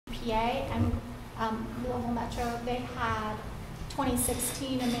EPA and Louisville Metro, they had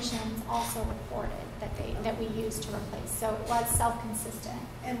 2016 emissions also reported that we used to replace. So it was self-consistent.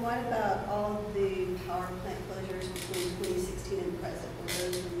 And what about all of the power plant closures between 2016 and present? Were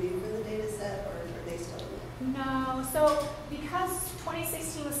those removed from the data set, or are they still in there? No. So because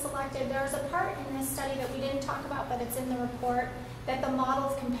 2016 was selected, there's a part in this study that we didn't talk about, but it's in the report, that the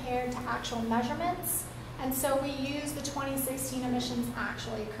models compared to actual measurements. And so we used the 2016 emissions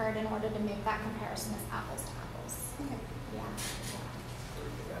actually occurred in order to make that comparison as apples to apples. Okay. Yeah.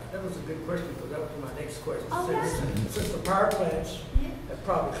 That was a good question, because that was my next question. Oh, Since the power plants have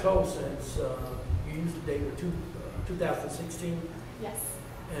probably closed since you used the date for 2016, Yes.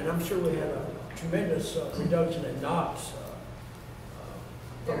 and I'm sure we had a tremendous reduction in NOx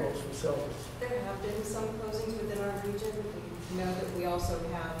from those facilities. There have been some closings within our region. We know that we also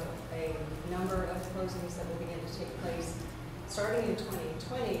have a number of closings that will begin to take place starting in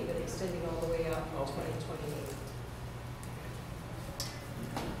 2020, but extending all the way out to 2028.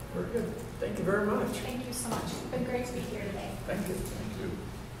 Very good. Thank you very much. Thank you so much. It's been great to be here today. Thank you. Thank you.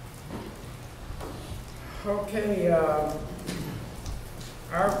 Okay,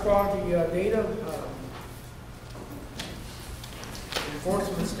 our quality data,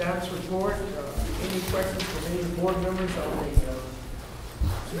 enforcement status report. Any questions from any board members on the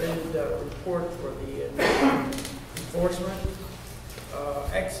submitted report for the enforcement?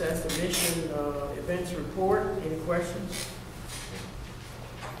 Excess emission events report. Any questions?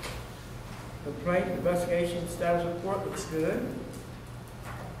 Complaint investigation status report looks good.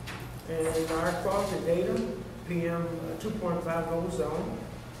 And our quality data, PM 2.50 zone.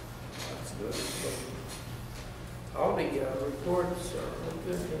 That's good. All the reports look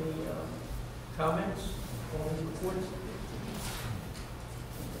good. Any comments on these reports?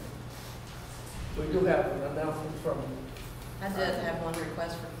 We do have an announcement from. I did have one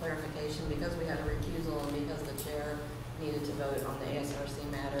request for clarification because we had a recusal and because the chair needed to vote on the ASRC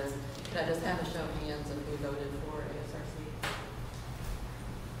matter. Could I just have a show of hands if we voted for ASRC?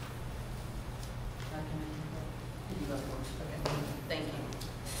 Okay. Thank you.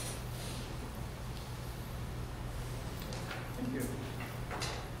 Thank you.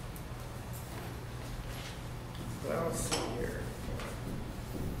 Well, let's see here.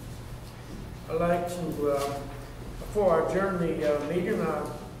 I'd like to, before I adjourn the meeting, I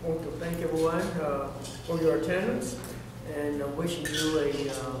want to thank everyone for your attendance and wishing you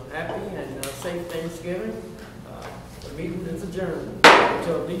a happy and safe Thanksgiving. The meeting is adjourned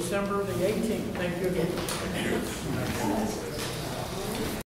until December the 18th. Thank you again.